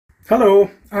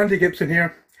Hello, Andy Gibson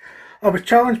here. I was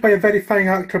challenged by a very fine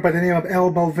actor by the name of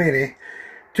Elle Mulvaney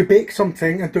to bake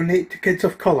something and donate to kids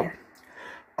of colour.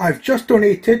 I've just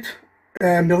donated.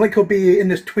 The link will be in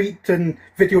this tweet and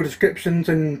video descriptions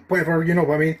and whatever, you know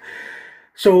what I mean.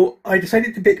 So I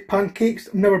decided to bake pancakes.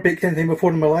 I've never baked anything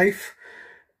before in my life.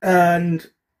 And,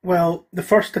 well, the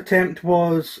first attempt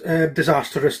was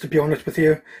disastrous, to be honest with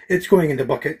you. It's going in the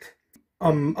bucket.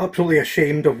 I'm absolutely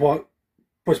ashamed of what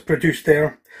was produced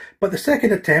there. But the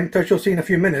second attempt, as you'll see in a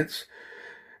few minutes,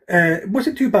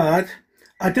 wasn't too bad.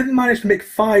 I didn't manage to make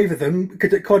 5 of them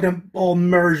because it kind of all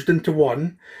merged into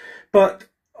one. But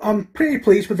I'm pretty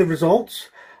pleased with the results.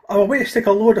 I'm away to stick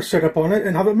a load of syrup on it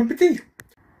and have it with my tea.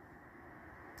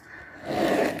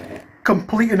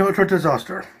 Complete and utter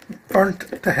disaster.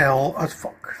 Burnt to hell as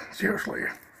fuck. Seriously.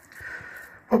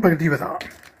 What am I going to do with that?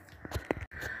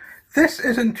 This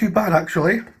isn't too bad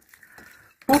actually.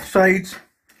 Both sides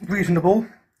reasonable,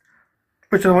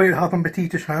 which I might have on my tea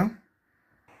just now.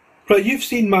 Right, you've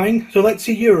seen mine, so let's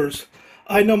see yours.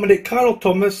 I nominate Carryl,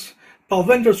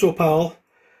 Balvinder, Sopal,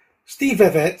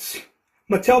 Evets,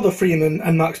 Matilda, Freeman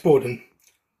and Bowden.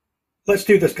 Let's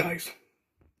do this, guys.